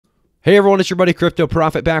Hey everyone, it's your buddy Crypto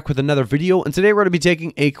Profit back with another video, and today we're going to be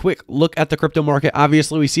taking a quick look at the crypto market.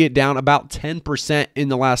 Obviously, we see it down about 10% in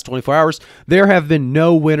the last 24 hours. There have been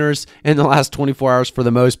no winners in the last 24 hours for the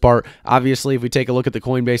most part. Obviously, if we take a look at the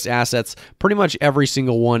Coinbase assets, pretty much every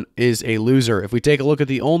single one is a loser. If we take a look at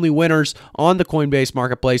the only winners on the Coinbase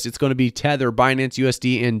marketplace, it's going to be Tether, Binance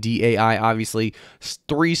USD, and DAI. Obviously,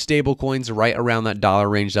 three stable coins right around that dollar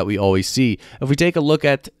range that we always see. If we take a look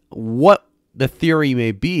at what the theory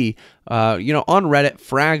may be, on Reddit,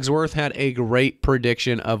 Fragsworth had a great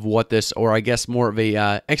prediction of what this, or I guess more of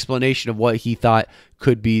a explanation of what he thought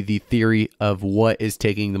could be the theory of what is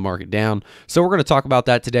taking the market down. So we're going to talk about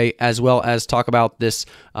that today, as well as talk about this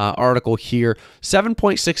article here.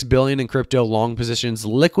 7.6 billion in crypto long positions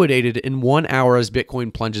liquidated in 1 hour as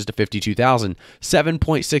Bitcoin plunges to 52,000.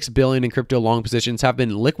 7.6 billion in crypto long positions have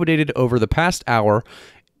been liquidated over the past hour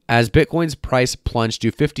as Bitcoin's price plunged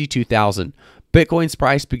to 52,000. Bitcoin's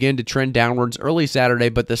price began to trend downwards early Saturday,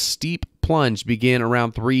 but the steep plunge began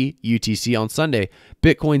around 3 UTC on Sunday.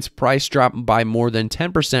 Bitcoin's price dropped by more than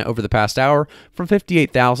 10% over the past hour, from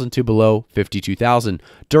 58,000 to below 52,000,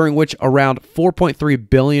 during which around 4.3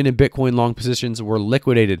 billion in Bitcoin long positions were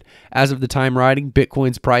liquidated. As of the time writing,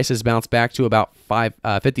 Bitcoin's price has bounced back to about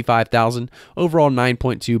 55,000. Overall,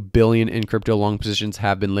 9.2 billion in crypto long positions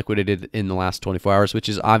have been liquidated in the last 24 hours, which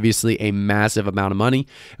is obviously a massive amount of money.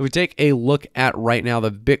 If we take a look at right now,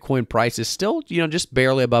 the Bitcoin price is still, just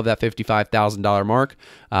barely above that $55,000 mark.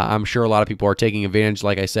 I'm sure a lot of people are taking advantage.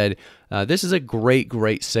 Like I said, this is a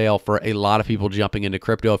great sale for a lot of people jumping into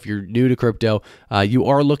crypto. If you're new to crypto, you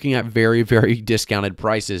are looking at very discounted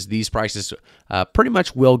prices. These prices pretty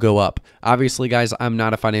much will go up. Obviously, guys, I'm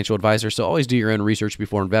not a financial advisor, so always do your own research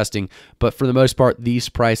before investing. But for the most part, these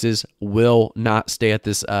prices will not stay at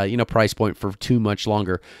this price point for too much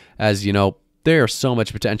longer. As there's so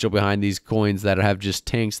much potential behind these coins that have just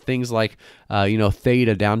tanks. Things like,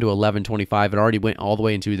 THETA down to 11.25. It already went all the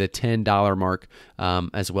way into the $10 mark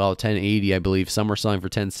as well, 10.80, I believe. Some were selling for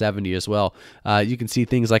 10.70 as well. You can see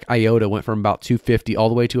things like IOTA went from about 2.50 all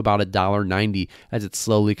the way to about $1.90 as it's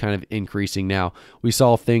slowly kind of increasing now. We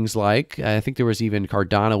saw things like, I think there was even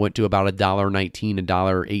Cardano went to about $1.19,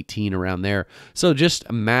 $1.18 around there. So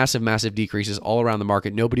just massive decreases all around the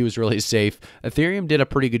market. Nobody was really safe. Ethereum did a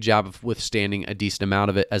pretty good job of withstanding a decent amount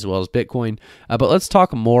of it, as well as Bitcoin. But let's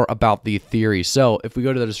talk more about the theory. So if we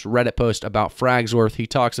go to this Reddit post about Fragsworth, he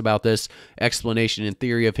talks about this explanation and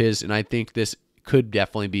theory of his, and I think this could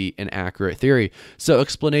definitely be an accurate theory. So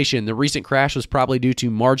explanation: the recent crash was probably due to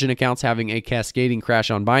margin accounts having a cascading crash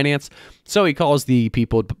on Binance. So he calls the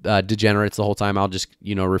people degenerates the whole time. I'll just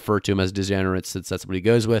refer to them as degenerates since that's what he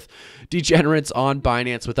goes with. Degenerates on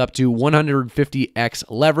Binance with up to 150x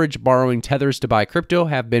leverage borrowing tethers to buy crypto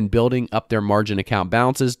have been building up their margin account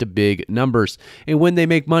balances to big numbers. And when they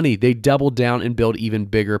make money, they double down and build even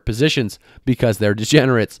bigger positions because they're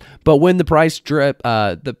degenerates. But when the price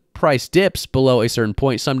price dips below a certain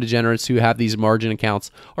point, some degenerates who have these margin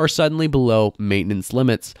accounts are suddenly below maintenance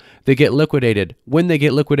limits. They get liquidated. When they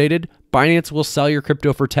get liquidated, Binance will sell your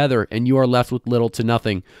crypto for Tether, and you are left with little to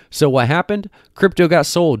nothing. So what happened? Crypto got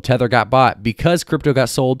sold, Tether got bought. Because crypto got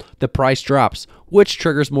sold, the price drops, which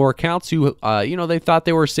triggers more accounts who, they thought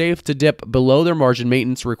they were safe to dip below their margin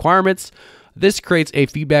maintenance requirements. This creates a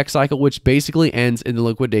feedback cycle, which basically ends in the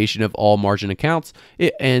liquidation of all margin accounts.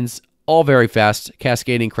 It ends all very fast,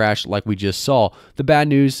 cascading crash like we just saw. The bad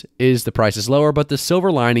news is the price is lower, but the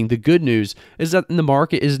silver lining, the good news, is that the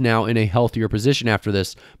market is now in a healthier position after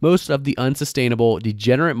this. Most of the unsustainable,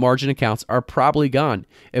 degenerate margin accounts are probably gone.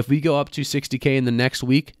 If we go up to 60K in the next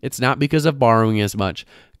week, it's not because of borrowing as much.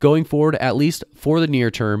 Going forward, at least for the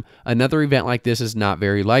near term, another event like this is not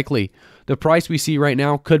very likely. The price we see right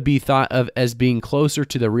now could be thought of as being closer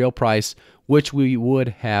to the real price, which we would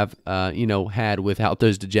have, had without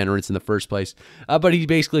those degenerates in the first place. But he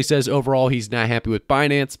basically says overall he's not happy with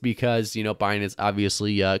Binance because, Binance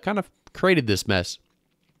obviously kind of created this mess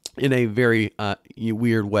in a very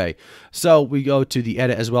weird way. So we go to the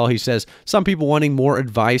edit as well. He says, some people wanting more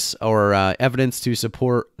advice or evidence to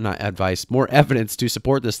support, not advice, more evidence to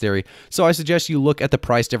support this theory. So I suggest you look at the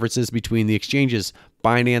price differences between the exchanges.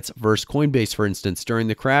 Binance versus Coinbase, for instance. During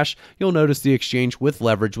the crash, you'll notice the exchange with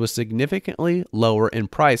leverage was significantly lower in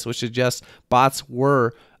price, which suggests bots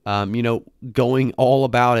were going all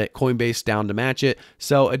about it. Coinbase down to match it.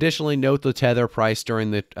 So additionally, note the Tether price during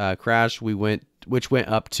the crash, which went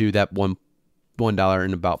up to that $1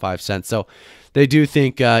 and about 5 cents. So they do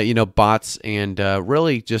think, bots and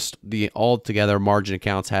really just the altogether margin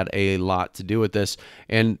accounts had a lot to do with this.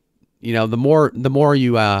 And the more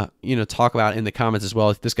you talk about it in the comments as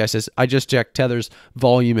well. This guy says, I just checked Tether's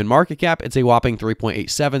volume and market cap. It's a whopping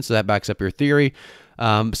 3.87, so that backs up your theory.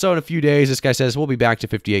 So in a few days, this guy says we'll be back to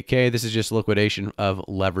 58K. This is just liquidation of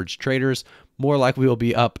leveraged traders. More likely we'll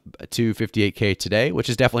be up to 58K today, which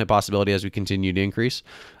is definitely a possibility as we continue to increase.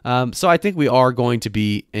 So I think we are going to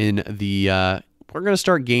be in the, we're going to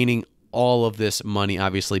start gaining all of this money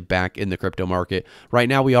obviously back in the crypto market. Right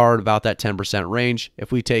now we are at about that 10% range.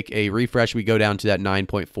 If we take a refresh, we go down to that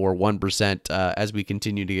 9.41% as we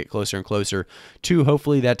continue to get closer and closer to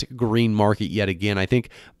hopefully that green market yet again. I think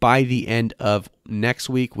by the end of next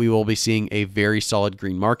week, we will be seeing a very solid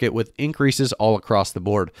green market with increases all across the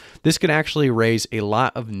board. This could actually raise a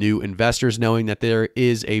lot of new investors, knowing that there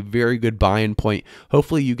is a very good buy-in point.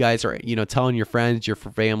 Hopefully you guys are, telling your friends, your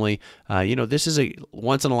family, this is a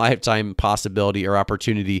once in a lifetime possibility or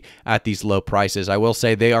opportunity at these low prices. I will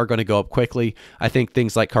say they are going to go up quickly. I think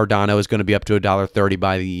things like Cardano is going to be up to $1.30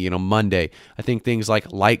 by the, Monday. I think things like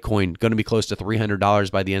Litecoin going to be close to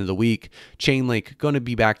 $300 by the end of the week. Chainlink going to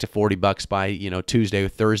be back to $40 by, Tuesday or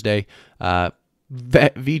Thursday.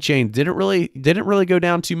 Vechain didn't really go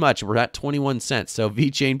down too much. We're at 21 cents. So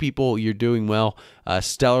Vechain people, you're doing well.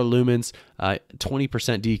 Stellar Lumens,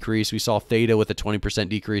 20% decrease. We saw THETA with a 20%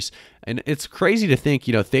 decrease. And it's crazy to think,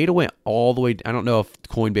 THETA went all the way. I don't know if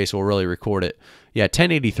Coinbase will really record it. Yeah,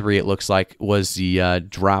 1083 it looks like was the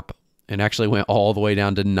drop, and actually went all the way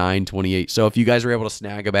down to 928. So if you guys were able to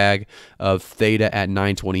snag a bag of THETA at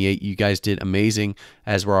 928, you guys did amazing,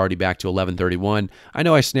 as we're already back to 1131. I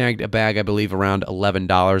know I snagged a bag, I believe, around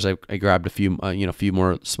 $11. I grabbed a few, few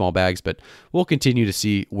more small bags, but we'll continue to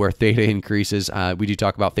see where THETA increases. We do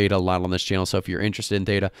talk about THETA a lot on this channel, so if you're interested in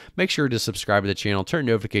THETA, make sure to subscribe to the channel, turn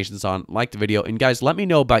notifications on, like the video, and guys, let me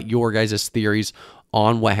know about your guys' theories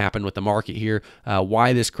on what happened with the market here,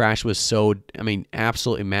 why this crash was so,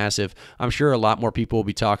 absolutely massive. I'm sure a lot more people will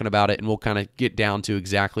be talking about it, and we'll kind of get down to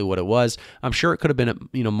exactly what it was. I'm sure it could have been,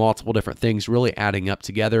 multiple different things really adding up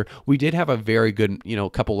together. We did have a very good,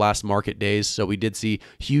 couple last market days, so we did see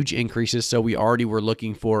huge increases. So we already were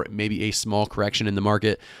looking for maybe a small correction in the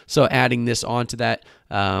market. So adding this onto that,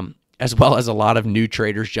 as well as a lot of new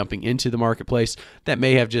traders jumping into the marketplace that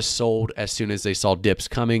may have just sold as soon as they saw dips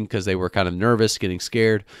coming because they were kind of nervous, getting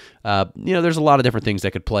scared. There's a lot of different things that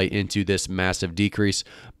could play into this massive decrease.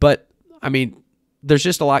 But, there's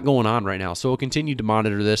just a lot going on right now. So we'll continue to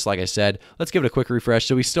monitor this. Like I said, let's give it a quick refresh.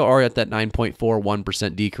 So we still are at that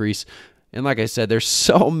 9.41% decrease. And like I said, there's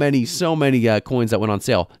so many coins that went on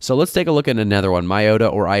sale. So let's take a look at another one,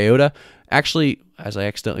 Myota or IOTA. Actually, as I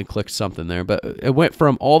accidentally clicked something there, but it went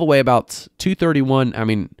from all the way about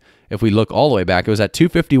 231. If we look all the way back, it was at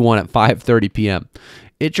 251 at 5:30 p.m.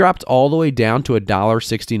 It dropped all the way down to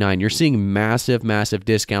 $1.69. You're seeing massive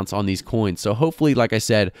discounts on these coins. So hopefully, like I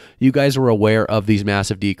said, you guys were aware of these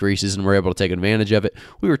massive decreases and were able to take advantage of it.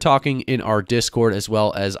 We were talking in our Discord, as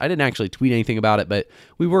well as, I didn't actually tweet anything about it, but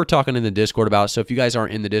we were talking in the Discord about it. So if you guys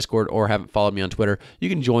aren't in the Discord or haven't followed me on Twitter, you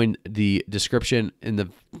can join the description. In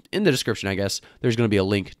the description, I guess, there's going to be a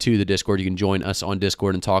link to the Discord. You can join us on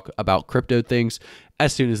Discord and talk about crypto things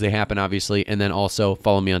as soon as they happen, obviously, and then also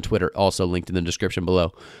follow me on Twitter, also linked in the description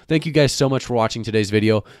below. Thank you guys so much for watching today's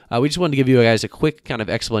video. We just wanted to give you guys a quick kind of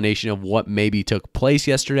explanation of what maybe took place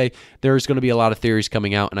yesterday. There's going to be a lot of theories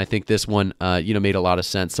coming out, and I think this one, made a lot of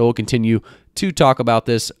sense. So we'll continue to talk about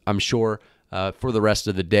this, I'm sure, for the rest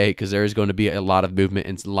of the day, because there is going to be a lot of movement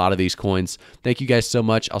in a lot of these coins. Thank you guys so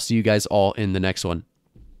much. I'll see you guys all in the next one.